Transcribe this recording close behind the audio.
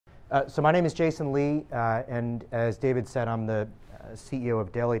So my name is Jason Lee, and as David said, I'm the CEO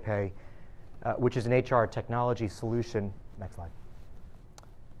of DailyPay, which is an HR technology solution, next slide,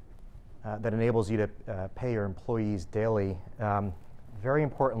 that enables you to pay your employees daily. Very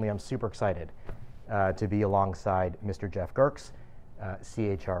importantly, I'm super excited to be alongside Mr. Jeff Gerks,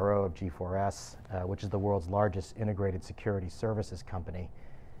 CHRO of G4S, which is the world's largest integrated security services company.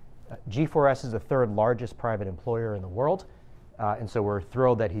 G4S is the third largest private employer in the world, and so we're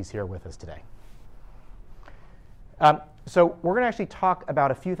thrilled that he's here with us today. So we're going to actually talk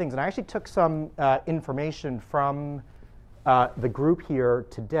about a few things, and I actually took some information from the group here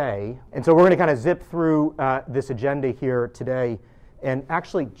today, and so we're going to kind of zip through this agenda here today. And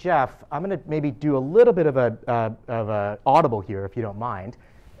actually, Jeff, I'm going to maybe do a little bit of a audible here, if you don't mind,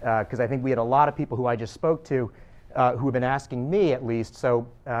 because I think we had a lot of people who I just spoke to who have been asking me, at least, so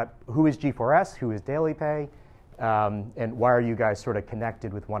who is G4S, who is DailyPay, and why are you guys sort of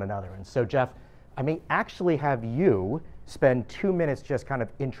connected with one another? And so, Jeff, I may actually have you spend 2 minutes just kind of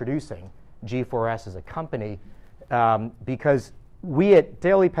introducing G4S as a company, because we at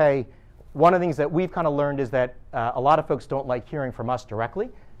DailyPay, one of the things that we've kind of learned is that a lot of folks don't like hearing from us directly.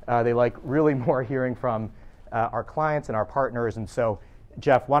 They like really more hearing from our clients and our partners. And so,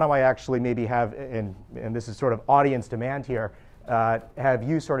 Jeff, why don't I actually maybe have, and this is sort of audience demand here, have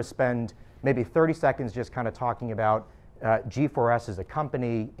you sort of spend maybe 30 seconds just kind of talking about G4S as a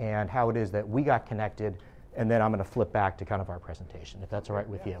company and how it is that we got connected, and then I'm going to flip back to kind of our presentation, if that's all right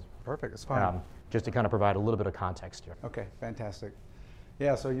with you. Perfect, it's fine. Just to kind of provide a little bit of context here. Okay, fantastic.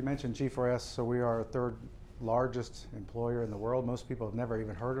 Yeah, so you mentioned G4S, so we are our third largest employer in the world. Most people have never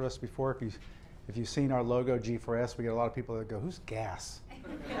even heard of us before. If you've seen our logo, G4S, we get a lot of people that go, who's gas?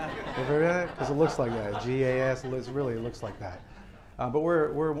 Ever heard of that? Because it looks like that, G-A-S, it really looks like that. But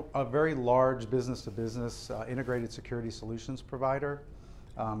we're a very large business-to-business integrated security solutions provider.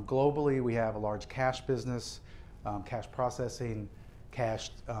 Globally, we have a large cash business, cash processing,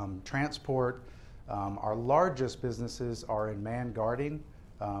 cash transport. Our largest businesses are in man guarding.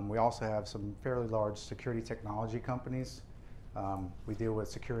 We also have some fairly large security technology companies. We deal with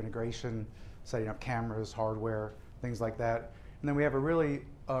secure integration, setting up cameras, hardware, things like that. And then we have a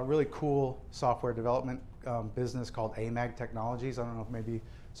really cool software development business called AMAG Technologies. I don't know if maybe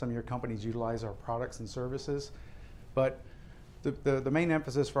some of your companies utilize our products and services, but the main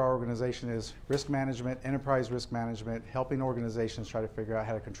emphasis for our organization is risk management, enterprise risk management, helping organizations try to figure out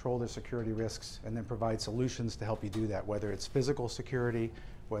how to control their security risks and then provide solutions to help you do that, whether it's physical security,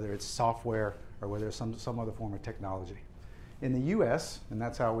 whether it's software, or whether it's some other form of technology. In the US, and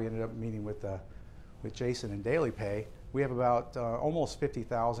that's how we ended up meeting with Jason and DailyPay, we have about almost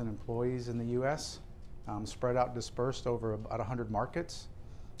 50,000 employees in the US, spread out, dispersed over about 100 markets.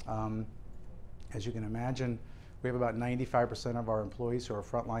 As you can imagine, we have about 95% of our employees who are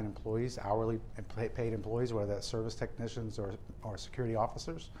frontline employees, hourly paid employees, whether that's service technicians or security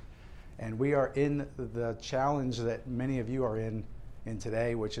officers. And we are in the challenge that many of you are in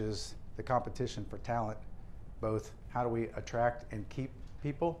today, which is the competition for talent. Both how do we attract and keep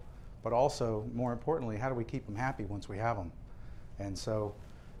people, but also, more importantly, how do we keep them happy once we have them? And so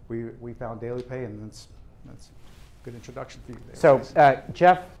we found DailyPay, and that's a good introduction for you. So,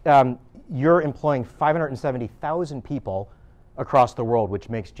 Jeff, you're employing 570,000 people across the world, which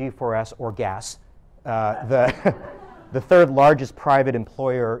makes G4S, or GAS, the third largest private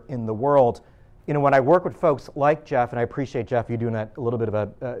employer in the world. You know, when I work with folks like Jeff, and I appreciate, Jeff, you doing that, a little bit of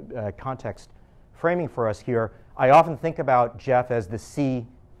a context framing for us here, I often think about Jeff as the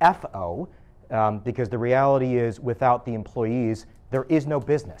CFO, because the reality is without the employees, there is no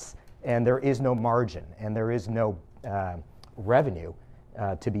business, and there is no margin, and there is no revenue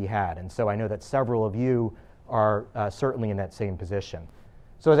to be had. And so I know that several of you are certainly in that same position.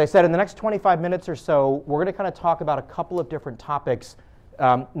 So as I said, in the next 25 minutes or so, we're going to kind of talk about a couple of different topics.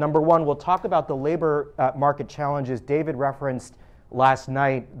 Number one, we'll talk about the labor market challenges. David referenced last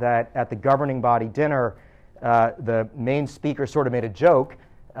night that at the governing body dinner, the main speaker sort of made a joke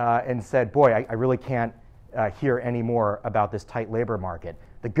and said, boy, I really can't hear any more about this tight labor market.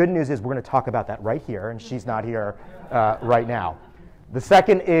 The good news is we're going to talk about that right here, and she's not here right now. The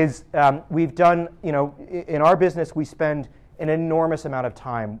second is we've done, you know, in our business, we spend an enormous amount of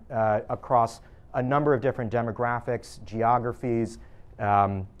time across a number of different demographics, geographies,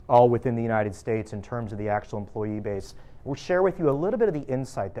 all within the United States in terms of the actual employee base. We'll share with you a little bit of the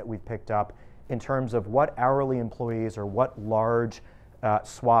insight that we've picked up in terms of what hourly employees or what large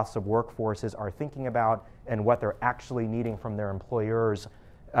swaths of workforces are thinking about and what they're actually needing from their employers.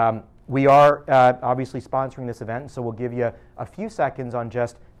 We are obviously sponsoring this event, so we'll give you a few seconds on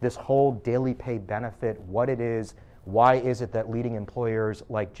just this whole DailyPay benefit, what it is, Why is it that leading employers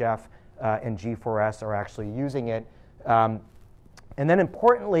like Jeff and G4S are actually using it? And then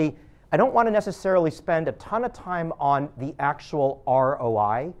importantly, I don't want to necessarily spend a ton of time on the actual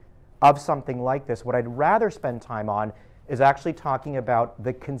ROI of something like this. What I'd rather spend time on is actually talking about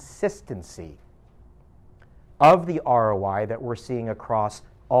the consistency of the ROI that we're seeing across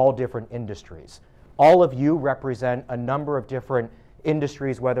all different industries. All of you represent a number of different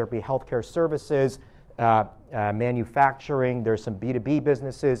industries, whether it be healthcare services, manufacturing. There's some B2B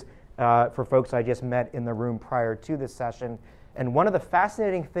businesses for folks I just met in the room prior to this session. And one of the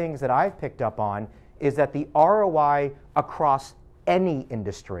fascinating things that I've picked up on is that the ROI across any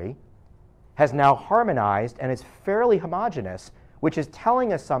industry has now harmonized and is fairly homogeneous, which is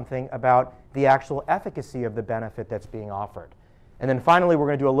telling us something about the actual efficacy of the benefit that's being offered. And then finally, we're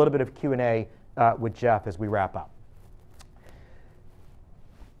going to do a little bit of Q&A with Jeff as we wrap up.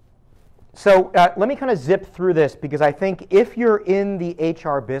 So let me kind of zip through this, because I think if you're in the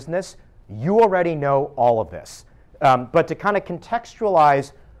HR business, you already know all of this. But to kind of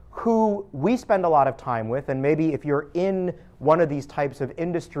contextualize who we spend a lot of time with, and maybe if you're in one of these types of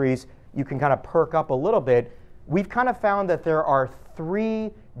industries, you can kind of perk up a little bit. We've kind of found that there are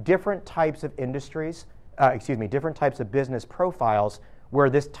three different types of industries, different types of business profiles where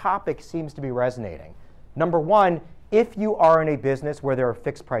this topic seems to be resonating. Number one, if you are in a business where there are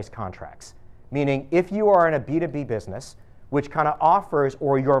fixed price contracts, meaning if you are in a B2B business, which kind of offers,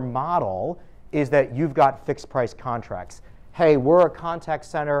 or your model is that you've got fixed price contracts. Hey, we're a contact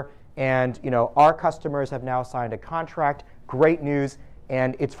center, and our customers have now signed a contract. Great news,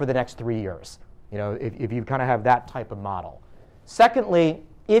 and it's for the next 3 years. If you kind of have that type of model. Secondly,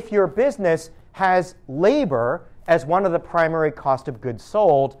 if your business has labor as one of the primary cost of goods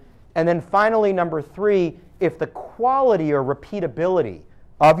sold. And then finally, number three, if the quality or repeatability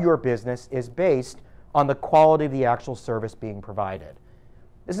of your business is based on the quality of the actual service being provided.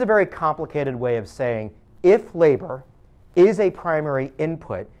 This is a very complicated way of saying if labor is a primary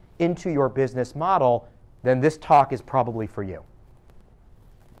input into your business model, then this talk is probably for you.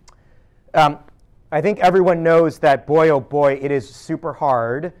 I think everyone knows that, boy, oh boy, it is super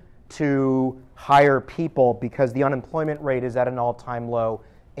hard to hire people because the unemployment rate is at an all-time low,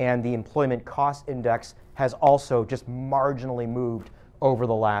 and the employment cost index has also just marginally moved over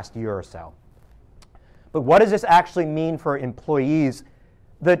the last year or so. But what does this actually mean for employees?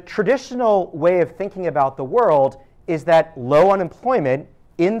 The traditional way of thinking about the world is that low unemployment,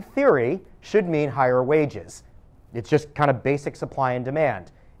 in theory, should mean higher wages. It's just kind of basic supply and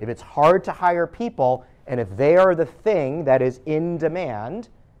demand. If it's hard to hire people, and if they are the thing that is in demand,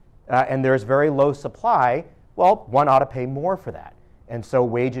 and there's very low supply, well, one ought to pay more for that. And so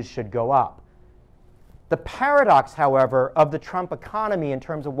wages should go up. The paradox, however, of the Trump economy in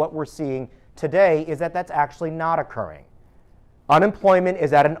terms of what we're seeing today is that that's actually not occurring. Unemployment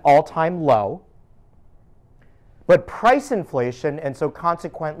is at an all-time low, but price inflation, and so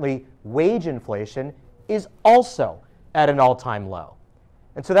consequently wage inflation, is also at an all-time low.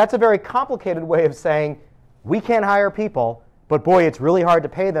 And so that's a very complicated way of saying we can't hire people, but boy, it's really hard to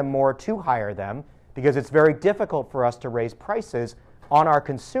pay them more to hire them because it's very difficult for us to raise prices on our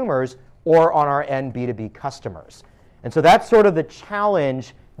consumers or on our end B2B customers. And so that's sort of the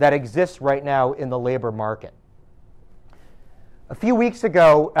challenge that exists right now in the labor market. A few weeks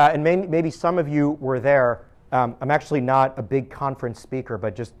ago, and maybe some of you were there, I'm actually not a big conference speaker,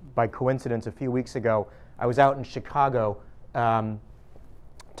 but just by coincidence, a few weeks ago, I was out in Chicago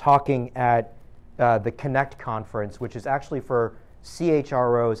talking at the Connect conference, which is actually for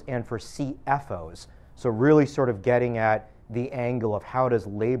CHROs and for CFOs. So really sort of getting at the angle of how does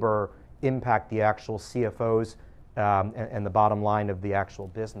labor impact the actual CFOs and the bottom line of the actual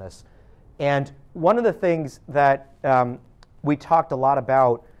business. And one of the things that we talked a lot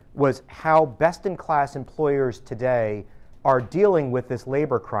about was how best-in-class employers today are dealing with this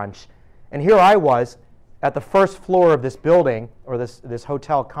labor crunch. And here I was at the first floor of this building, or this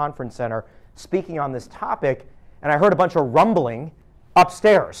hotel conference center, speaking on this topic, and I heard a bunch of rumbling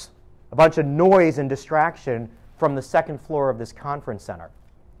upstairs, a bunch of noise and distraction from the second floor of this conference center.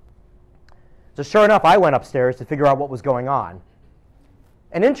 So sure enough, I went upstairs to figure out what was going on.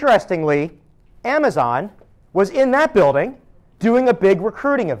 And interestingly, Amazon was in that building doing a big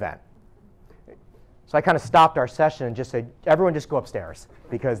recruiting event. So I kind of stopped our session and just said, everyone just go upstairs,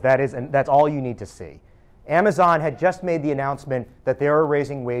 because that's all you need to see. Amazon had just made the announcement that they were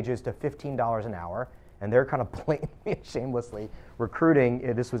raising wages to $15 an hour, and they're kind of blatantly and shamelessly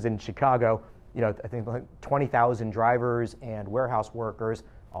recruiting. This was in Chicago, I think like 20,000 drivers and warehouse workers,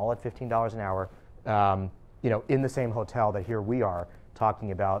 all at $15 an hour, in the same hotel that here we are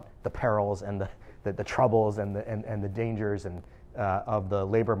talking about the perils and the troubles and the dangers of the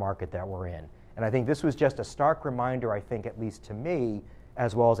labor market that we're in. And I think this was just a stark reminder, I think, at least to me,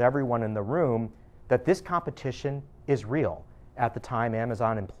 as well as everyone in the room, that this competition is real. At the time,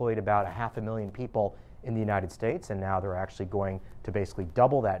 Amazon employed about 500,000 people in the United States, and now they're actually going to basically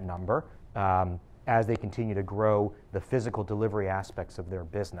double that number as they continue to grow the physical delivery aspects of their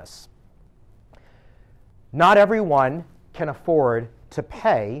business. Not everyone can afford to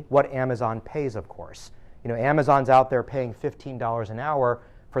pay what Amazon pays, of course. You know, Amazon's out there paying $15 an hour.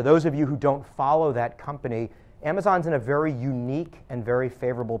 For those of you who don't follow that company, Amazon's in a very unique and very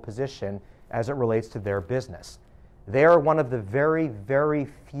favorable position as it relates to their business. They are one of the very, very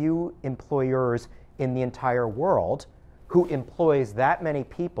few employers in the entire world who employs that many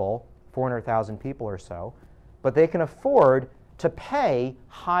people, 400,000 people or so, but they can afford to pay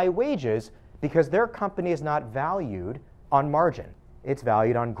high wages because their company is not valued on margin. It's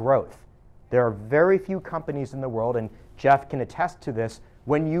valued on growth. There are very few companies in the world, and Jeff can attest to this,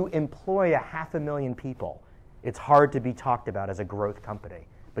 when you employ 500,000 people, it's hard to be talked about as a growth company.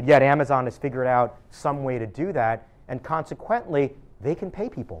 But yet Amazon has figured out some way to do that, and consequently, they can pay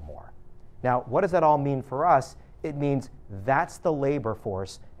people more. Now, what does that all mean for us? It means that's the labor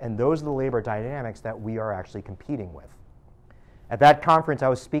force, and those are the labor dynamics that we are actually competing with. At that conference, I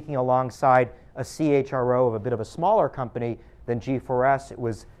was speaking alongside a CHRO of a bit of a smaller company than G4S. It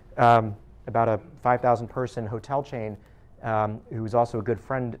was about a 5,000 person hotel chain who's also a good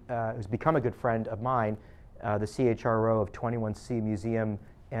friend, who's become a good friend of mine, the CHRO of 21C Museum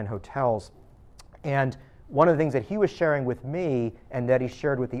and Hotels. And one of the things that he was sharing with me and that he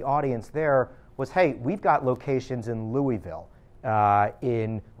shared with the audience there was, hey, we've got locations in Louisville,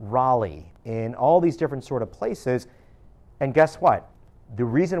 in Raleigh, in all these different sort of places. And guess what? The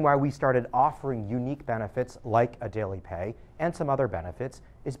reason why we started offering unique benefits like a DailyPay and some other benefits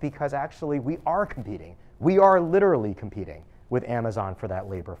is because actually we are competing. We are literally competing with Amazon for that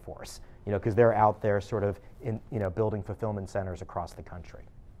labor force, you know, because they're out there sort of in, you know, building fulfillment centers across the country.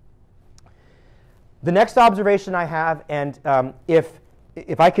 The next observation I have, and if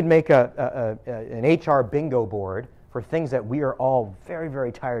I could make an HR bingo board for things that we are all very,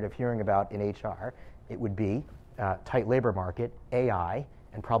 very tired of hearing about in HR, it would be tight labor market, AI,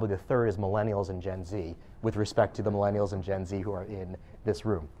 and probably the third is millennials and Gen Z, with respect to the millennials and Gen Z who are in this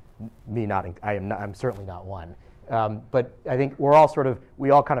room. Me not, I'm certainly not one. But I think we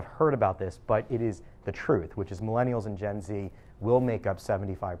all kind of heard about this, but it is the truth, which is millennials and Gen Z will make up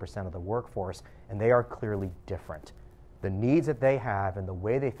 75% of the workforce, and they are clearly different. The needs that they have and the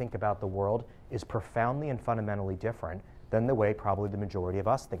way they think about the world is profoundly and fundamentally different than the way probably the majority of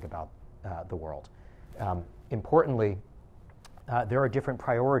us think about the world. Importantly, there are different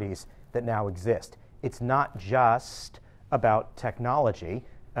priorities that now exist. It's not just about technology,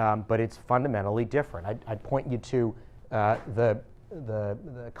 but it's fundamentally different. I'd point you to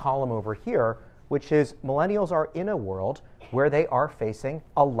the column over here, which is millennials are in a world where they are facing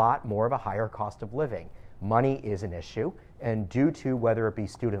a lot more of a higher cost of living. Money is an issue, and due to whether it be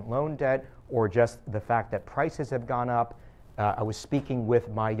student loan debt or just the fact that prices have gone up, I was speaking with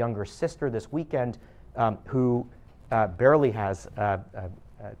my younger sister this weekend who barely has a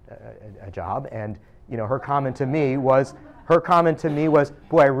job, and you know, her comment to me was,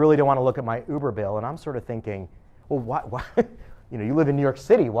 boy, I really don't want to look at my Uber bill. And I'm sort of thinking, well, why you know, you live in New York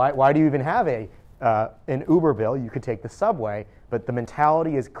City. Why do you even have an Uber bill? You could take the subway. But the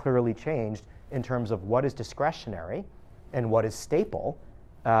mentality is clearly changed in terms of what is discretionary and what is staple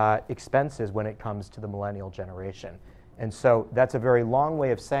expenses when it comes to the millennial generation. And so that's a very long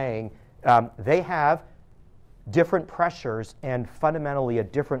way of saying they have different pressures and fundamentally a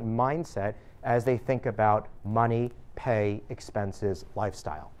different mindset as they think about money, pay, expenses,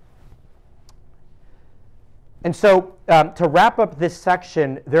 lifestyle. And so to wrap up this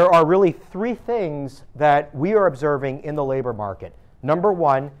section, there are really three things that we are observing in the labor market. Number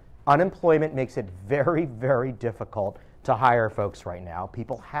one, unemployment makes it very, very difficult to hire folks right now.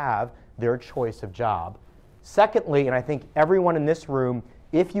 People have their choice of job. Secondly, and I think everyone in this room,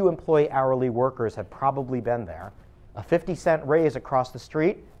 if you employ hourly workers, have probably been there, a 50-cent raise across the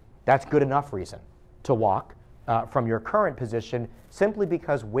street, that's good enough reason to walk from your current position simply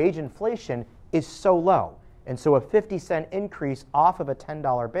because wage inflation is so low. And so a 50-cent increase off of a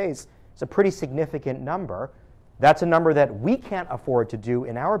 $10 base is a pretty significant number. That's a number that we can't afford to do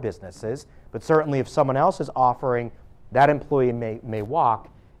in our businesses, but certainly if someone else is offering, that employee may walk.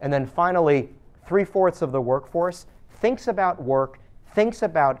 And then finally, 3/4 of the workforce thinks about work, thinks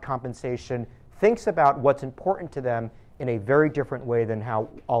about compensation, thinks about what's important to them in a very different way than how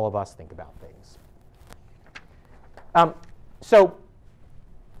all of us think about things.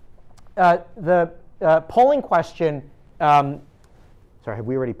 the polling question, sorry, have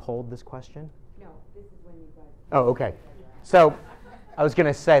we already polled this question? No, this is when you guys. Oh, okay. So I was going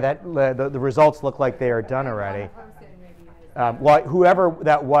to say that the results look like they are done already. Well, whoever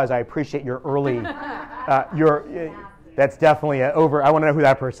that was, I appreciate your early, that's definitely over. I want to know who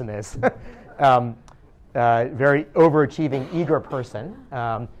that person is. Very overachieving, eager person.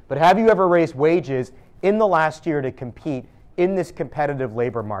 But have you ever raised wages in the last year to compete in this competitive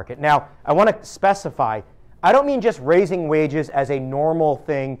labor market? Now, I want to specify, I don't mean just raising wages as a normal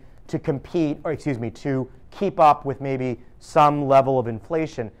thing to compete, or excuse me, to keep up with maybe some level of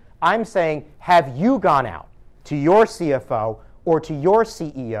inflation. I'm saying, have you gone out to your CFO or to your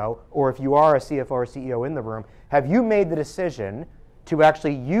CEO, or if you are a CFO or CEO in the room, have you made the decision to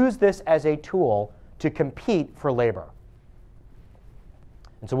actually use this as a tool to compete for labor?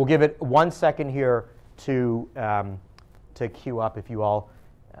 And so we'll give it 1 second here to queue up if you all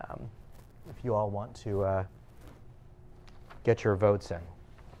want to get your votes in.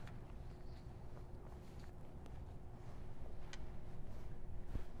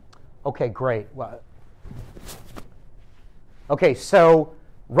 Okay, great. Well, okay, so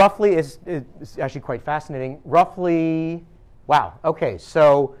roughly is actually quite fascinating. Roughly, wow. Okay,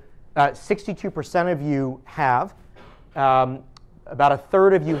 so 62% of you have, about a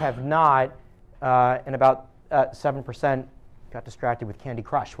third of you have not, and about 7% got distracted with Candy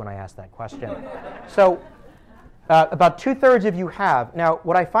Crush when I asked that question. So about 2/3 of you have. Now,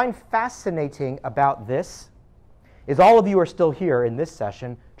 what I find fascinating about this is all of you are still here in this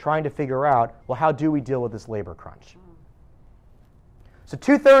session trying to figure out, well, how do we deal with this labor crunch? So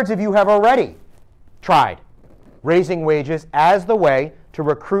 2/3 of you have already tried raising wages as the way to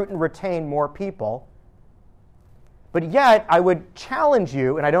recruit and retain more people. But yet, I would challenge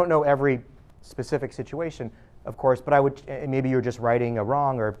you, and I don't know every specific situation, of course, but I would, maybe you're just righting a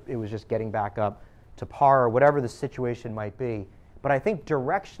wrong, or it was just getting back up to par, or whatever the situation might be. But I think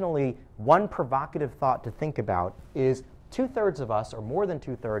directionally, one provocative thought to think about is 2/3 of us, or more than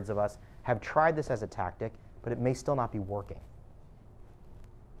 2/3 of us, have tried this as a tactic, but it may still not be working.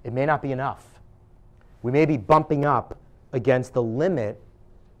 It may not be enough. We may be bumping up against the limit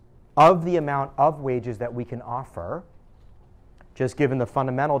of the amount of wages that we can offer, just given the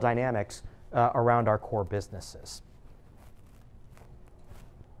fundamental dynamics around our core businesses.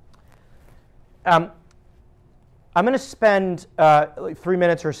 I'm going to spend like 3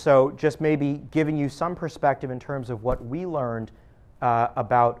 minutes or so just maybe giving you some perspective in terms of what we learned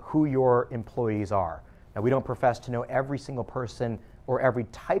about who your employees are. Now, we don't profess to know every single person or every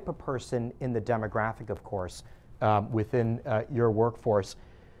type of person in the demographic, of course, within your workforce.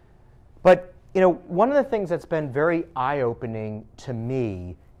 But one of the things that's been very eye-opening to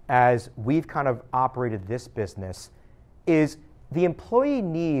me as we've kind of operated this business is the employee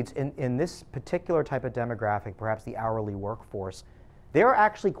needs in this particular type of demographic, perhaps the hourly workforce, they're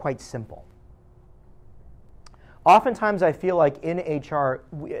actually quite simple. Oftentimes I feel like in HR,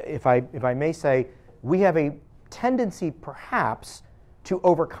 if I may say, we have a tendency perhaps to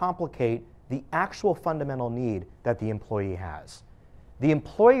overcomplicate the actual fundamental need that the employee has. The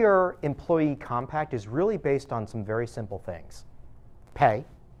employer-employee compact is really based on some very simple things: pay,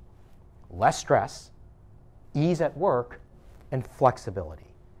 less stress, ease at work, and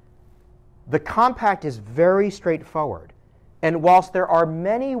flexibility. The compact is very straightforward. And whilst there are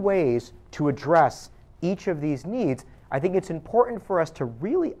many ways to address each of these needs, I think it's important for us to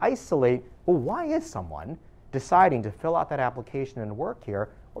really isolate, well, why is someone deciding to fill out that application and work here?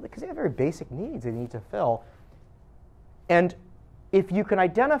 Well, because they have very basic needs they need to fill. And if you can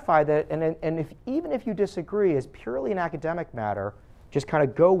identify that, and even if you disagree as purely an academic matter, just kind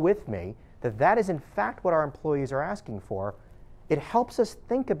of go with me, that is in fact what our employees are asking for, it helps us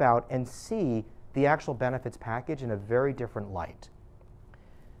think about and see the actual benefits package in a very different light.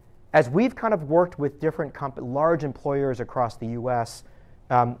 As we've kind of worked with different large employers across the US,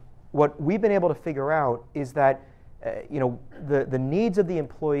 what we've been able to figure out is that the needs of the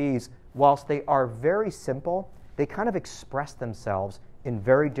employees, whilst they are very simple, they kind of express themselves in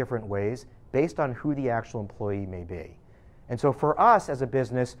very different ways based on who the actual employee may be. And so for us as a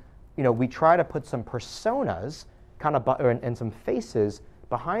business, we try to put some personas and some faces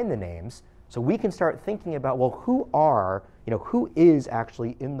behind the names so we can start thinking about, well, who is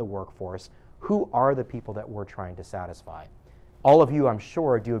actually in the workforce? Who are the people that we're trying to satisfy? All of you, I'm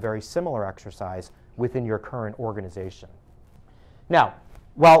sure, do a very similar exercise within your current organization. Now,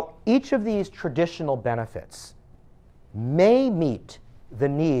 while each of these traditional benefits may meet the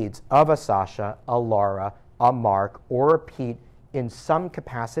needs of a Sasha, a Laura, a Mark, or a Pete in some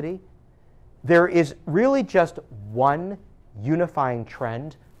capacity, there is really just one unifying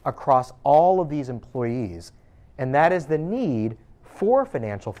trend across all of these employees, and that is the need for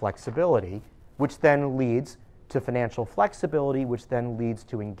financial flexibility, which then leads to financial flexibility, which then leads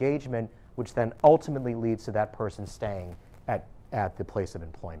to engagement, which then ultimately leads to that person staying at the place of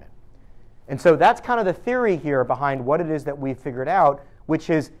employment. And so that's kind of the theory here behind what it is that we've figured out, which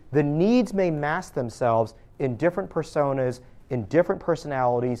is the needs may mask themselves in different personas, in different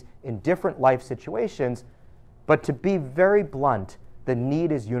personalities, in different life situations, but to be very blunt, the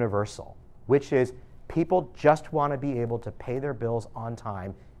need is universal, which is people just want to be able to pay their bills on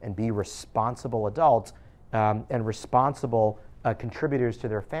time and be responsible adults and responsible contributors to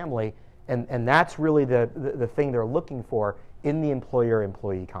their family. And that's really the thing they're looking for in the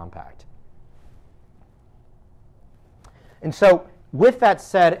employer-employee compact. And so with that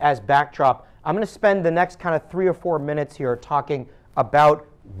said as backdrop, I'm going to spend the next kind of 3 or 4 minutes here talking about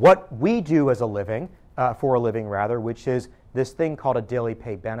what we do as a living, for a living rather, which is this thing called a daily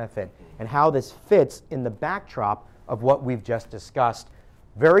pay benefit, and how this fits in the backdrop of what we've just discussed.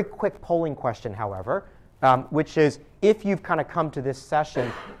 Very quick polling question, however, which is if you've kind of come to this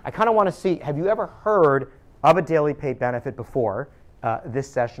session, I kind of want to see, have you ever heard of a daily pay benefit before this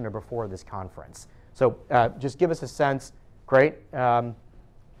session or before this conference? So just give us a sense, great,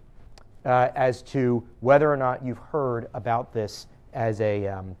 as to whether or not you've heard about this as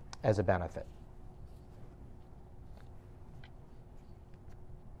a benefit.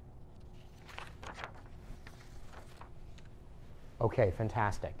 Okay,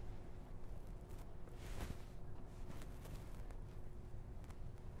 fantastic.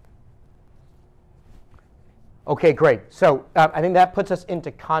 Okay, great. So I think that puts us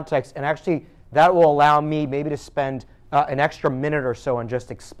into context, and actually that will allow me maybe to spend an extra minute or so on just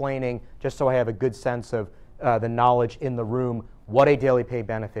explaining, just so I have a good sense of the knowledge in the room, what a daily pay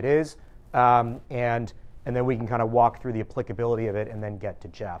benefit is, and then we can kind of walk through the applicability of it and then get to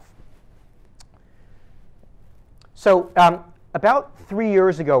Jeff. So about 3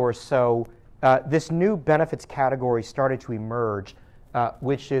 years ago or so, this new benefits category started to emerge,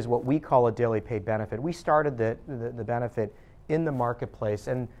 which is what we call a daily pay benefit. We started the benefit in the marketplace,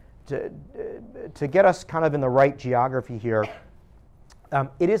 and to get us kind of in the right geography here,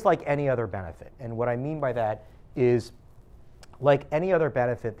 it is like any other benefit. And what I mean by that is, like any other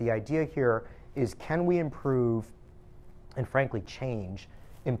benefit, the idea here is, can we improve and frankly change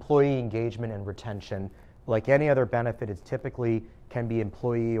employee engagement and retention? Like any other benefit, it typically can be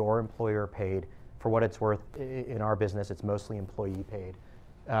employee or employer paid. For what it's worth, in our business, it's mostly employee paid.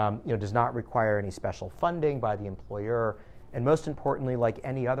 Does not require any special funding by the employer, and most importantly, like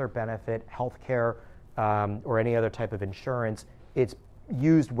any other benefit, healthcare or any other type of insurance, it's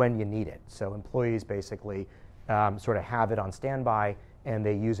used when you need it. So employees basically sort of have it on standby, and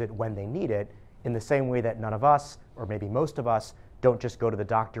they use it when they need it, in the same way that none of us, or maybe most of us, don't just go to the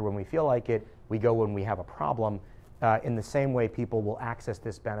doctor when we feel like it. We go when we have a problem. In the same way, people will access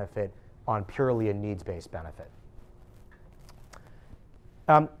this benefit on purely a needs-based benefit.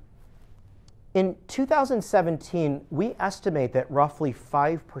 In 2017, we estimate that roughly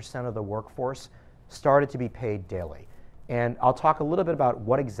 5% of the workforce started to be paid daily. And I'll talk a little bit about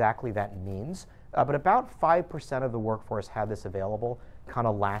what exactly that means. But about 5% of the workforce had this available kind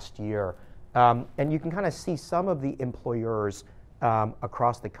of last year. And you can kind of see some of the employers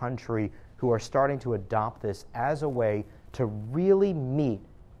across the country who are starting to adopt this as a way to really meet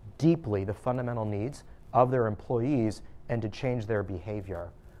deeply the fundamental needs of their employees and to change their behavior.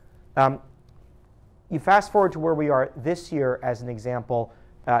 You fast forward to where we are this year as an example,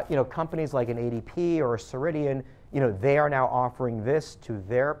 companies like an ADP or a Ceridian, they are now offering this to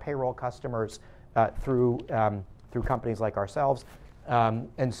their payroll customers through companies like ourselves.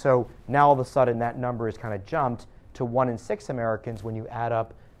 And so now all of a sudden that number is kind of jumped to 1 in 6 Americans when you add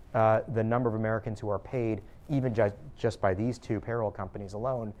up the number of Americans who are paid even just by these two payroll companies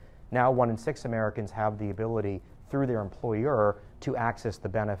alone. Now 1 in 6 Americans have the ability through their employer to access the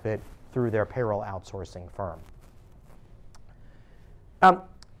benefit through their payroll outsourcing firm.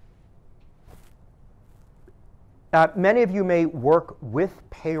 Many of you may work with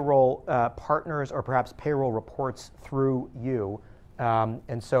payroll partners or perhaps payroll reports through you.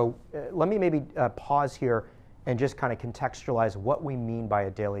 And so let me maybe pause here and just kind of contextualize what we mean by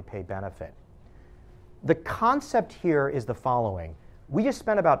a daily pay benefit. The concept here is the following. We just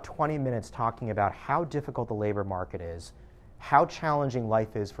spent about 20 minutes talking about how difficult the labor market is, how challenging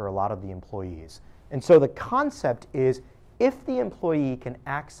life is for a lot of the employees. And so the concept is, if the employee can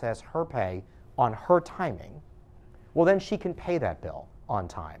access her pay on her timing, well, then she can pay that bill on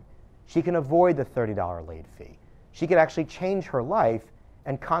time. She can avoid the $30 late fee. She could actually change her life,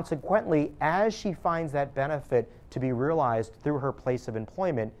 and consequently, as she finds that benefit to be realized through her place of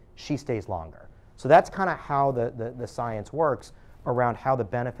employment, she stays longer. So that's kind of how the science works around how the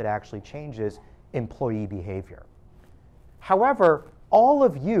benefit actually changes employee behavior. However, all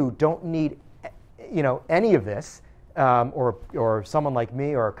of you don't need any of this, or someone like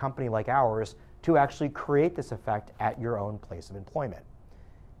me or a company like ours, to actually create this effect at your own place of employment.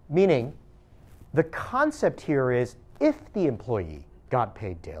 Meaning, the concept here is if the employee got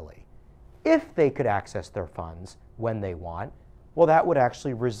paid daily, if they could access their funds when they want, well, that would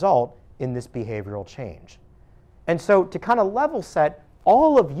actually result in this behavioral change. And so to kind of level set,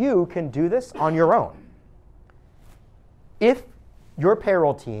 all of you can do this on your own. If your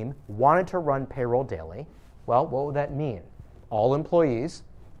payroll team wanted to run payroll daily, well, what would that mean? All employees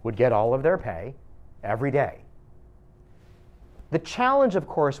would get all of their pay every day. The challenge, of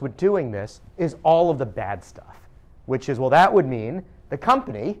course, with doing this is all of the bad stuff, which is, well, that would mean the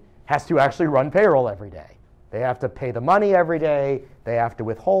company has to actually run payroll every day. They have to pay the money every day. They have to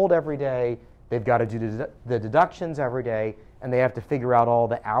withhold every day. They've got to do the deductions every day. And they have to figure out all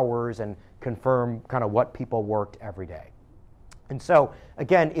the hours and confirm kind of what people worked every day. And so,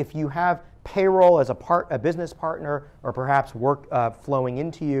 again, if you have payroll as a business partner, or perhaps work flowing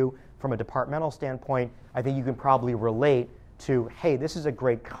into you from a departmental standpoint, I think you can probably relate to, hey, this is a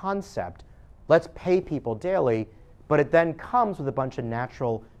great concept. Let's pay people daily. But it then comes with a bunch of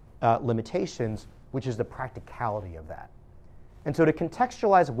natural limitations, which is the practicality of that. And so to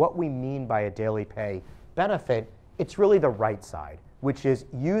contextualize what we mean by a daily pay benefit, it's really the right side, which is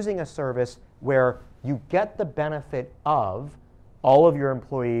using a service where you get the benefit of all of your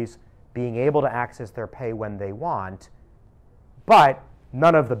employees being able to access their pay when they want, but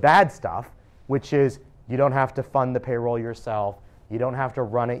none of the bad stuff, which is you don't have to fund the payroll yourself, you don't have to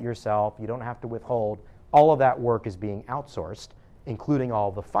run it yourself, you don't have to withhold. All of that work is being outsourced, including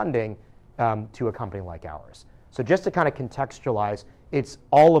all the funding to a company like ours. So just to kind of contextualize, it's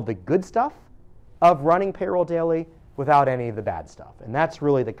all of the good stuff of running payroll daily without any of the bad stuff. And that's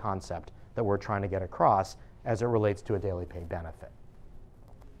really the concept that we're trying to get across as it relates to a daily pay benefit.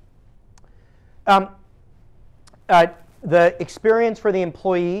 The experience for the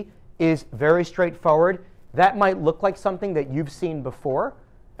employee is very straightforward. That might look like something that you've seen before,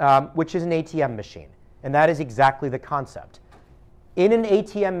 which is an ATM machine. And that is exactly the concept. In an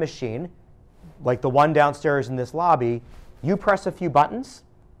ATM machine, like the one downstairs in this lobby, you press a few buttons,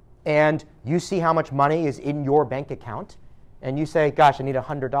 and you see how much money is in your bank account. And you say, gosh, I need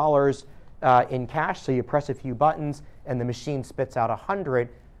 $100 in cash. So you press a few buttons, and the machine spits out 100.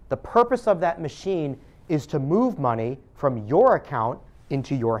 The purpose of that machine is to move money from your account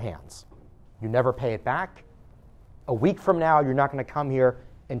into your hands. You never pay it back. A week from now, you're not going to come here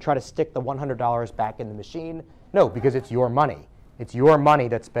and try to stick the $100 back in the machine. No, because it's your money. It's your money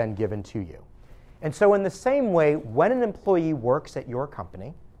that's been given to you. And so in the same way, when an employee works at your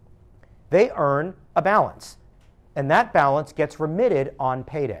company, they earn a balance. And that balance gets remitted on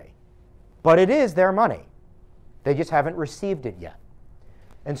payday. But it is their money. They just haven't received it yet.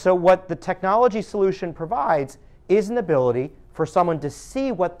 And so what the technology solution provides is an ability for someone to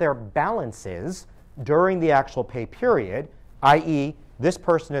see what their balance is during the actual pay period, i.e., this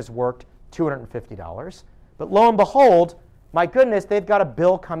person has worked $250, but lo and behold, my goodness, they've got a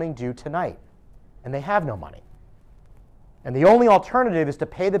bill coming due tonight, and they have no money. And the only alternative is to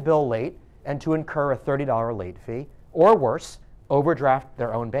pay the bill late and to incur a $30 late fee, or worse, overdraft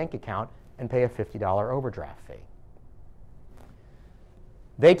their own bank account and pay a $50 overdraft fee.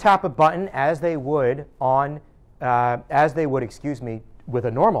 They tap a button as they would with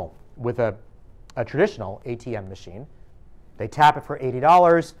a traditional ATM machine. They tap it for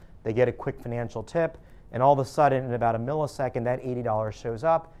 $80, they get a quick financial tip, and all of a sudden, in about a millisecond, that $80 shows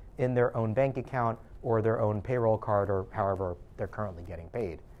up in their own bank account or their own payroll card, or however they're currently getting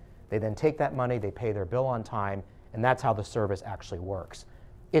paid. They then take that money, they pay their bill on time, and that's how the service actually works.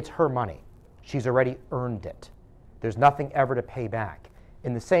 It's her money. She's already earned it. There's nothing ever to pay back.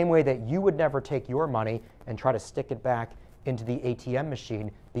 In the same way that you would never take your money and try to stick it back into the ATM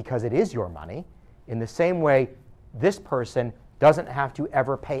machine because it is your money, in the same way, this person doesn't have to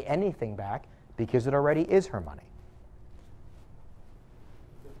ever pay anything back because it already is her money.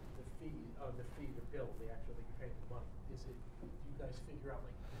 The bill, they actually pay the money. Is it, do you guys figure out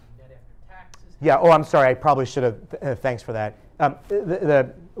like the net after taxes? Yeah, oh, I'm sorry, I probably should have, thanks for that.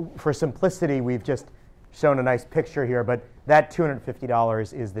 For simplicity, we've just shown a nice picture here, but that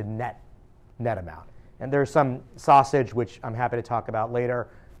 $250 is the net amount. And there's some sausage, which I'm happy to talk about later,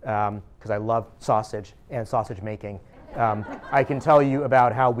 because I love sausage and sausage making. I can tell you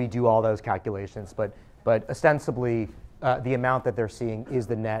about how we do all those calculations, but ostensibly, the amount that they're seeing is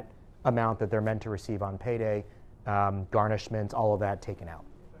the net amount that they're meant to receive on payday. garnishments, all of that taken out.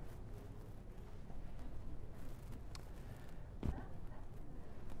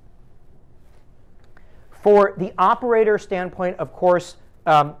 For the operator standpoint, of course,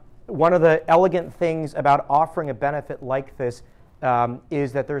 one of the elegant things about offering a benefit like this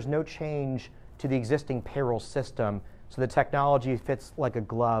is that there's no change to the existing payroll system. So the technology fits like a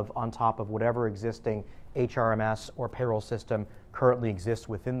glove on top of whatever existing HRMS or payroll system currently exists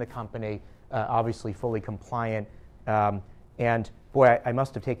within the company, obviously fully compliant. And boy, I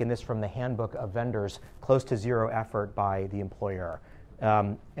must have taken this from the handbook of vendors, close to zero effort by the employer.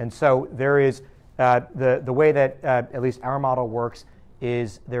 And so there is the way that at least our model works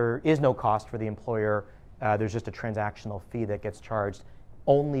is there is no cost for the employer. There's just a transactional fee that gets charged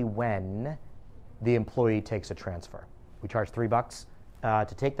only when the employee takes a transfer. We charge $3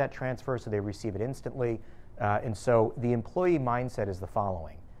 to take that transfer, so they receive it instantly. And so the employee mindset is the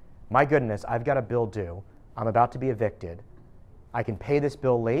following. My goodness, I've got a bill due. I'm about to be evicted. I can pay this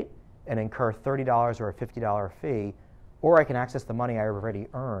bill late and incur $30 or a $50 fee, or I can access the money I already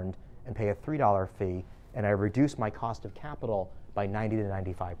earned and pay a $3 fee, and I reduce my cost of capital by 90 to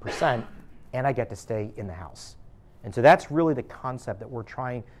 95%, and I get to stay in the house. And so that's really the concept that we're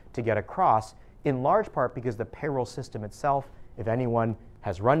trying to get across, in large part because the payroll system itself, if anyone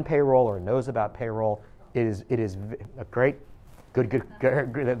has run payroll or knows about payroll, it is a great, good,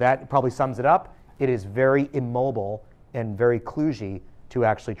 that probably sums it up. It is very immobile and very kludgy to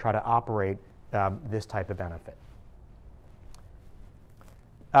actually try to operate this type of benefit.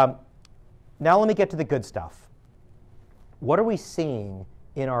 Now let me get to the good stuff. What are we seeing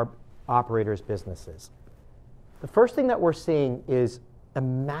in our operators' businesses? The first thing that we're seeing is a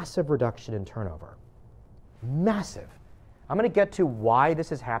massive reduction in turnover. Massive. I'm going to get to why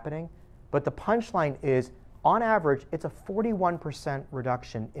this is happening, but the punchline is, on average, it's a 41%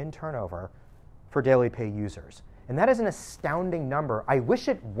 reduction in turnover for DailyPay users. And that is an astounding number. I wish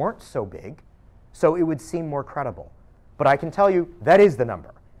it weren't so big, so it would seem more credible. But I can tell you that is the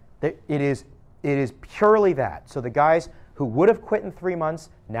number. It is purely that. So the guys who would have quit in 3 months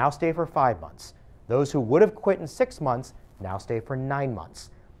now stay for 5 months. Those who would have quit in 6 months now stay for 9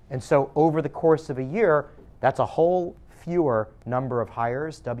 months. And so over the course of a year, that's a whole fewer number of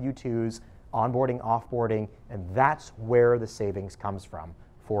hires, W-2s, onboarding, offboarding, and that's where the savings comes from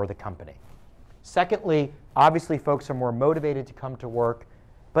for the company. Secondly, obviously folks are more motivated to come to work.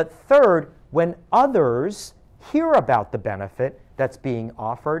 But third, when others hear about the benefit that's being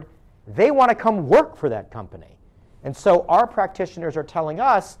offered, they want to come work for that company. And so our practitioners are telling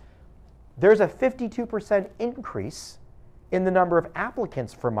us there's a 52% increase in the number of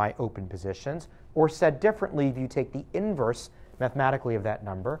applicants for my open positions, or said differently, if you take the inverse mathematically of that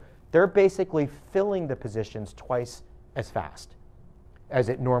number, they're basically filling the positions twice as fast as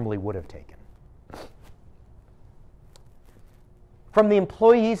it normally would have taken. From the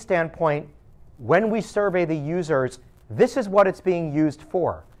employee standpoint, when we survey the users, this is what it's being used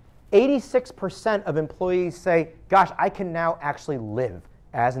for. 86% of employees say, gosh, I can now actually live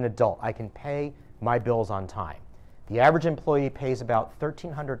as an adult. I can pay my bills on time. The average employee pays about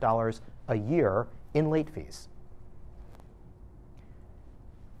 $1,300 a year in late fees.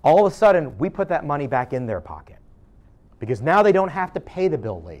 All of a sudden, we put that money back in their pocket because now they don't have to pay the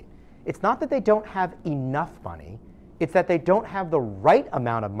bill late. It's not that they don't have enough money. It's that they don't have the right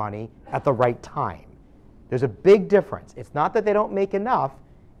amount of money at the right time. There's a big difference. It's not that they don't make enough.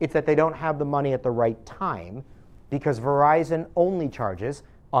 It's that they don't have the money at the right time because Verizon only charges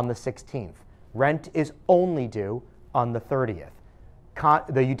on the 16th. Rent is only due on the 30th.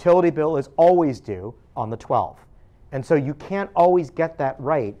 The utility bill is always due on the 12th. And so you can't always get that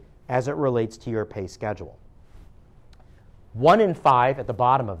right as it relates to your pay schedule. 1 in 5 at the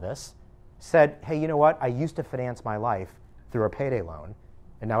bottom of this said, hey, you know what? I used to finance my life through a payday loan,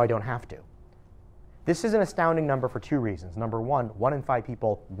 and now I don't have to. This is an astounding number for 2 reasons. Number 1 in 5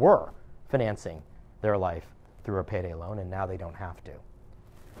 people were financing their life through a payday loan, and now they don't have to.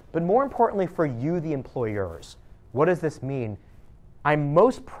 But more importantly for you, the employers, what does this mean? I'm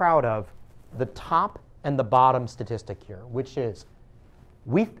most proud of the top and the bottom statistic here, which is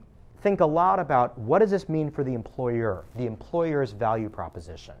we think a lot about what does this mean for the employer, the employer's value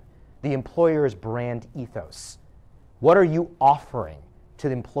proposition, the employer's brand ethos. What are you offering to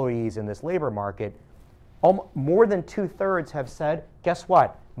the employees in this labor market? More than 2/3 have said, guess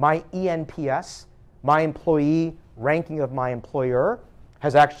what? My ENPS, my employee ranking of my employer,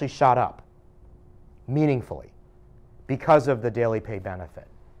 has actually shot up meaningfully because of the DailyPay benefit.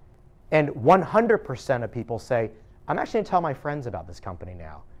 And 100% of people say, I'm actually going to tell my friends about this company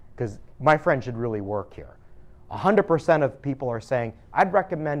now because my friend should really work here. 100% of people are saying, I'd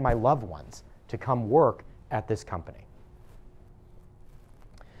recommend my loved ones to come work at this company.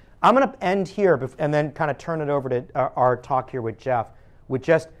 I'm going to end here and then kind of turn it over to our talk here with Jeff, with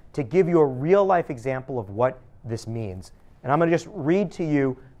just to give you a real life example of what this means. And I'm going to just read to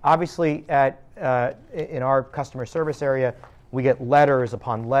you, obviously in our customer service area, we get letters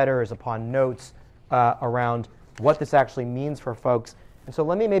upon notes around what this actually means for folks. And so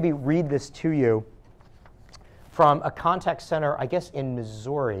let me maybe read this to you from a contact center, I guess in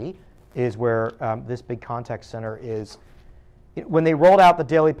Missouri is where this big contact center is. When they rolled out the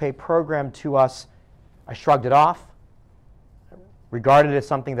DailyPay program to us, I shrugged it off, regarded it as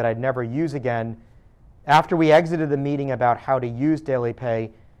something that I'd never use again. After we exited the meeting about how to use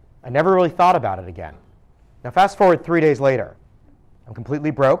DailyPay, I never really thought about it again. Now fast forward 3 days later, I'm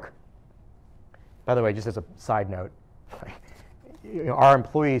completely broke. By the way, just as a side note, our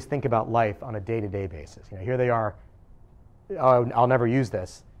employees think about life on a day-to-day basis. Here they are, oh, I'll never use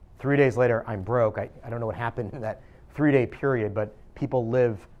this. 3 days later, I'm broke. I don't know what happened in that 3-day period, but people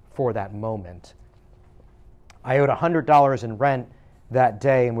live for that moment. I owed $100 in rent that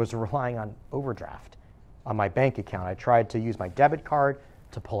day and was relying on overdraft on my bank account. I tried to use my debit card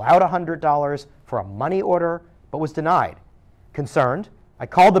to pull out $100 for a money order, but was denied. Concerned, I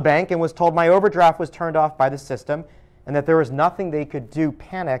called the bank and was told my overdraft was turned off by the system and that there was nothing they could do.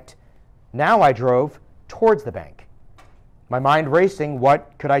 Panicked. Now I drove towards the bank, my mind racing,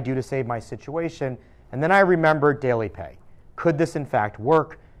 what could I do to save my situation? And then I remembered DailyPay. Could this in fact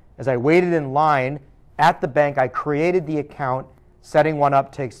work? As I waited in line at the bank, I created the account. Setting one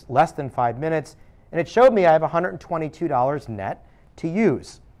up takes less than 5 minutes, and it showed me I have $122 net to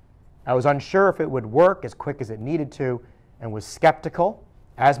use. I was unsure if it would work as quick as it needed to and was skeptical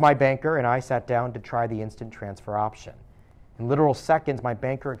as my banker and I sat down to try the instant transfer option. In literal seconds, my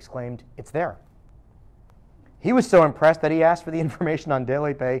banker exclaimed, "It's there." He was so impressed that he asked for the information on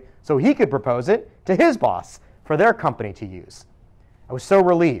DailyPay so he could propose it to his boss for their company to use. I was so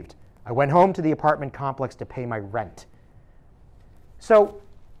relieved. I went home to the apartment complex to pay my rent. So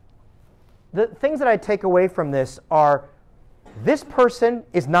the things that I take away from this are this person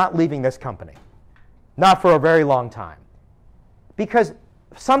is not leaving this company, not for a very long time, because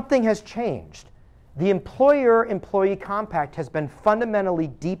something has changed. The employer-employee compact has been fundamentally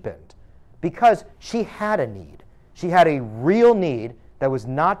deepened because she had a need. She had a real need that was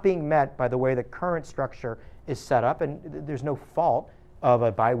not being met by the way the current structure is set up, and there's no fault of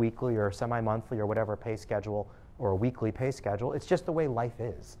a biweekly or semi-monthly or whatever pay schedule or a weekly pay schedule. It's just the way life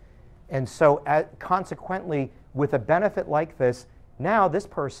is. And so consequently, with a benefit like this, now this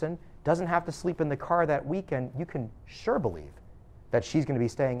person doesn't have to sleep in the car that weekend. You can sure believe that she's going to be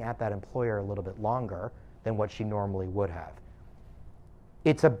staying at that employer a little bit longer than what she normally would have.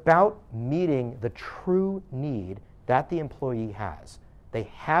 It's about meeting the true need that the employee has. They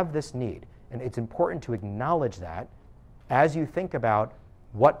have this need, and it's important to acknowledge that as you think about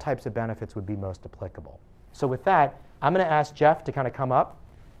what types of benefits would be most applicable. So with that, I'm going to ask Jeff to kind of come up.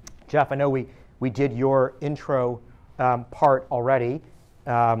 Jeff, I know we did your intro part already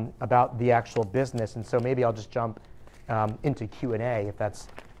about the actual business, and so maybe I'll just jump into Q&A if that's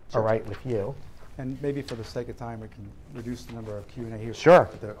all right with you. And maybe for the sake of time, we can reduce the number of Q&A here. Sure.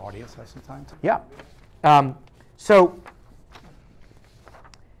 So the audience has some time to. Yeah.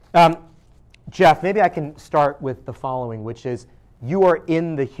 Jeff, maybe I can start with the following, which is you are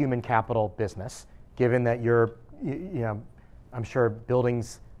in the human capital business, given that you're, I'm sure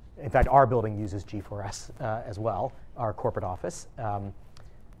buildings, in fact, our building uses G4S as well, our corporate office.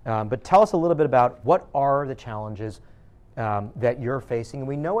 But tell us a little bit about what are the challenges that you're facing. And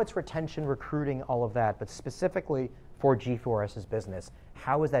we know it's retention, recruiting, all of that, but specifically for G4S's business,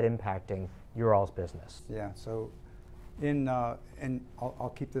 how is that impacting your all's business? Yeah, so and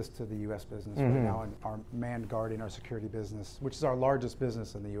I'll keep this to the U.S. business right now, in our manned guarding, our security business, which is our largest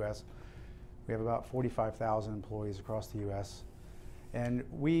business in the U.S. We have about 45,000 employees across the U.S. And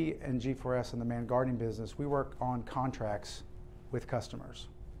we in G4S in the manned guarding business, we work on contracts with customers.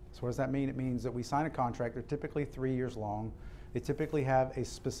 So what does that mean? It means that we sign a contract. They're typically 3 years long. They typically have a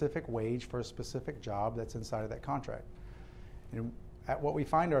specific wage for a specific job that's inside of that contract. And what we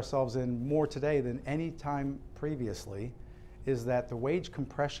find ourselves in more today than any time previously is that the wage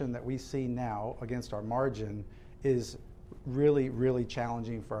compression that we see now against our margin is really, really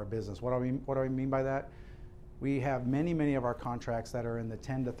challenging for our business. What do I mean by that? We have many of our contracts that are in the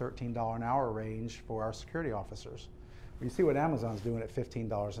 $10 to $13 an hour range for our security officers. You see what Amazon's doing at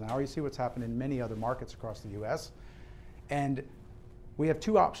 $15 an hour. You see what's happened in many other markets across the U.S. And we have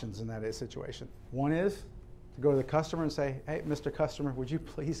two options in that situation. One is to go to the customer and say, hey, Mr. Customer, would you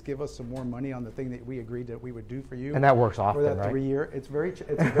please give us some more money on the thing that we agreed that we would do for you? And that works often, for that right? 3 year. It's a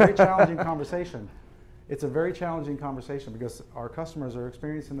very challenging conversation. it's a very challenging conversation because our customers are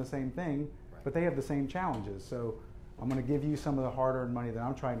experiencing the same thing, but they have the same challenges. So I'm going to give you some of the hard-earned money that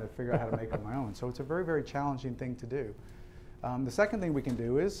I'm trying to figure out how to make on my own. So it's a very, very challenging thing to do. The second thing we can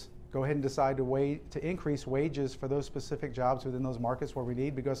do is go ahead and decide to increase wages for those specific jobs within those markets where we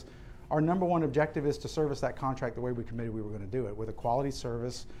need, because our number one objective is to service that contract the way we committed we were going to do it, with a quality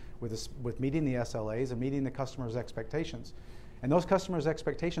service, with meeting the SLAs and meeting the customer's expectations. And those customers'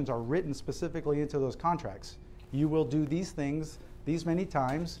 expectations are written specifically into those contracts. You will do these things these many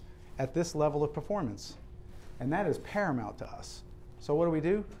times at this level of performance. And that is paramount to us. So what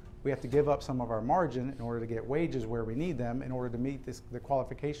do? We have to give up some of our margin in order to get wages where we need them in order to meet the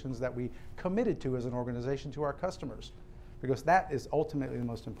qualifications that we committed to as an organization to our customers, because that is ultimately the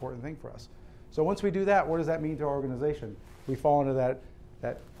most important thing for us. So once we do that, what does that mean to our organization? We fall into that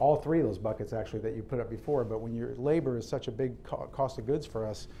all three of those buckets actually that you put up before, but when your labor is such a big cost of goods for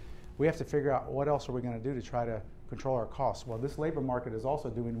us, we have to figure out what else are we going to do to try to control our costs. Well, this labor market is also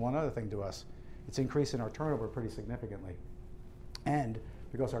doing one other thing to us. It's increasing our turnover pretty significantly. And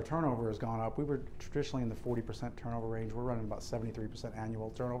because our turnover has gone up, we were traditionally in the 40% turnover range. We're running about 73% annual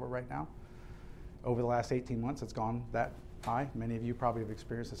turnover right now. Over the last 18 months, it's gone that high. Many of you probably have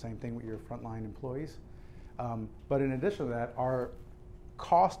experienced the same thing with your frontline employees. But in addition to that, our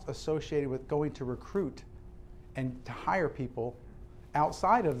cost associated with going to recruit and to hire people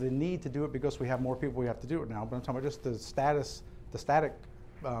outside of the need to do it because we have more people we have to do it now, but I'm talking about just the static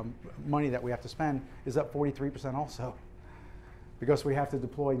money that we have to spend is up 43% also, because we have to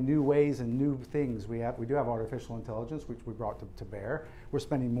deploy new ways and new things. We do have artificial intelligence, which we brought to bear. We're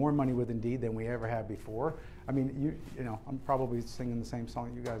spending more money with Indeed than we ever have before. I mean, you know, I'm probably singing the same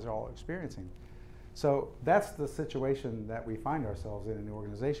song that you guys are all experiencing. So that's the situation that we find ourselves in the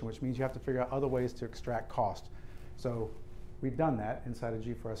organization, which means you have to figure out other ways to extract cost. So we've done that inside of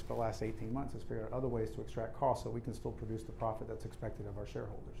G4S for the last 18 months, is figure out other ways to extract cost so we can still produce the profit that's expected of our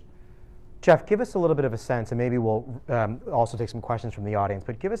shareholders. Jeff, give us a little bit of a sense, and maybe we'll also take some questions from the audience,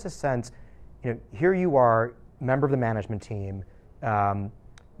 but give us a sense, you know, here you are, member of the management team.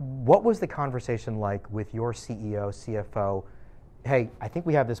 What was the conversation like with your CEO, CFO? Hey, I think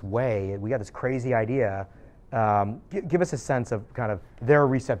we have this way, we got this crazy idea. Give us a sense of kind of their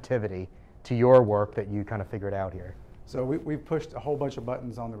receptivity to your work that you kind of figured out here. So we've pushed a whole bunch of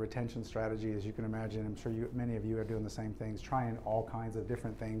buttons on the retention strategy, as you can imagine. I'm sure many of you are doing the same things, trying all kinds of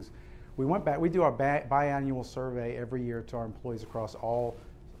different things. We went back, we do our biannual survey every year to our employees across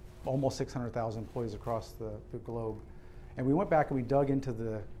almost 600,000 employees across the globe. And we went back and we dug into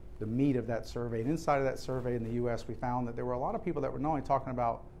the meat of that survey. And inside of that survey in the US, we found that there were a lot of people that were not only talking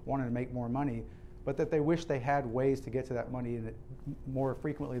about wanting to make more money, but that they wish they had ways to get to that money more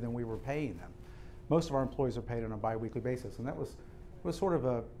frequently than we were paying them. Most of our employees are paid on a bi-weekly basis. And that was sort of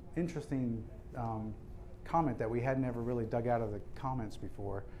an interesting comment that we had never really dug out of the comments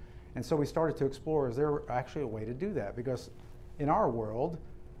before. And so we started to explore, is there actually a way to do that? Because in our world,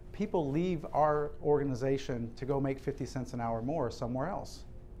 people leave our organization to go make 50 cents an hour more somewhere else.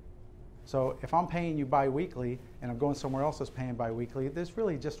 So if I'm paying you bi-weekly and I'm going somewhere else that's paying bi-weekly, there's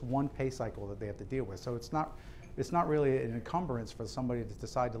really just one pay cycle that they have to deal with. So it's not really an encumbrance for somebody to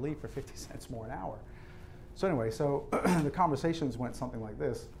decide to leave for 50 cents more an hour. So anyway, so the conversations went something like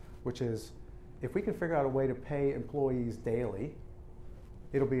this, which is, if we can figure out a way to pay employees daily,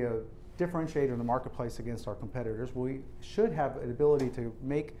 it'll be a differentiator in the marketplace against our competitors. We should have an ability to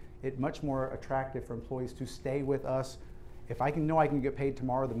make it much more attractive for employees to stay with us. If I can know I can get paid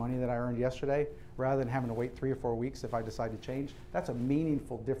tomorrow the money that I earned yesterday, rather than having to wait 3 or 4 weeks if I decide to change, that's a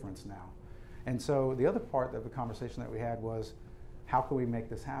meaningful difference now. And so the other part of the conversation that we had was, how can we make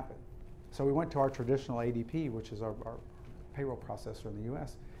this happen? So we went to our traditional ADP, which is our payroll processor in the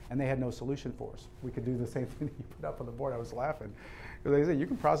US, and they had no solution for us. We could do the same thing that you put up on the board. I was laughing. Because they said, you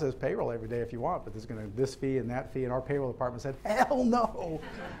can process payroll every day if you want, but there's going to be this fee and that fee. And our payroll department said, hell no.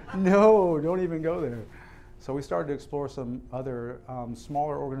 No, don't even go there. So we started to explore some other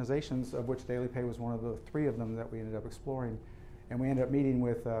smaller organizations, of which DailyPay was one of the 3 of them that we ended up exploring. And we ended up meeting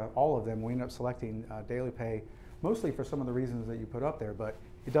with all of them. We ended up selecting DailyPay, mostly for some of the reasons that you put up there, but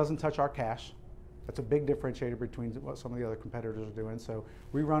it doesn't touch our cash. That's a big differentiator between what some of the other competitors are doing. So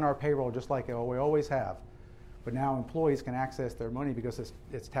we run our payroll just like we always have. But now employees can access their money because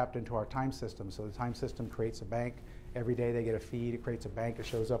it's tapped into our time system. So the time system creates a bank. Every day they get a feed. It creates a bank. It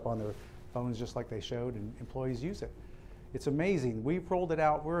shows up on their phones just like they showed, and employees use it. It's amazing. We've rolled it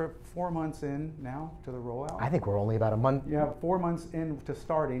out. We're 4 months in now to the rollout. I think we're only about a month. Yeah, 4 months into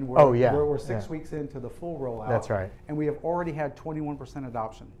starting. We're 6 weeks into the full rollout. That's right. And we have already had 21%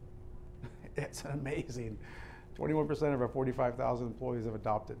 adoption. It's amazing. 21% of our 45,000 employees have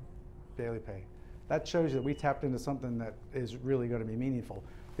adopted DailyPay. that shows you that we tapped into something that is really going to be meaningful.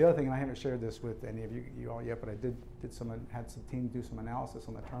 The other thing, and I haven't shared this with any of you all yet, but I had some team do some analysis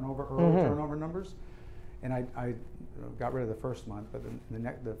on the early turnover numbers, and I got rid of the first month, but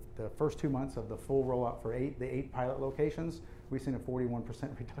the first 2 months of the full rollout for the eight pilot locations, we've seen a 41%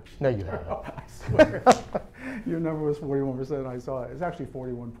 reduction. No, you haven't. I swear. Your number was 41%. I saw it. It's actually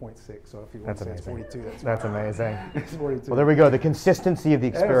 41.6. So if you want to say it's 42, that's amazing. It's 42. Well, there we go. The consistency of the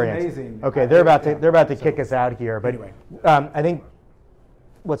experience. That's amazing. Okay, they're about to kick us out here, but anyway, I think.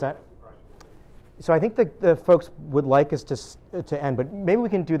 What's that? So I think the folks would like us to end, but maybe we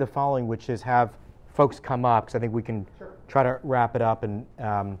can do the following, which is have folks come up, because I think we can try to wrap it up, and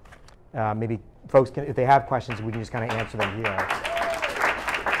maybe folks can, if they have questions, we can just kind of answer them here.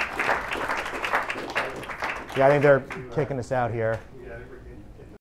 Yeah, I think they're kicking us out here.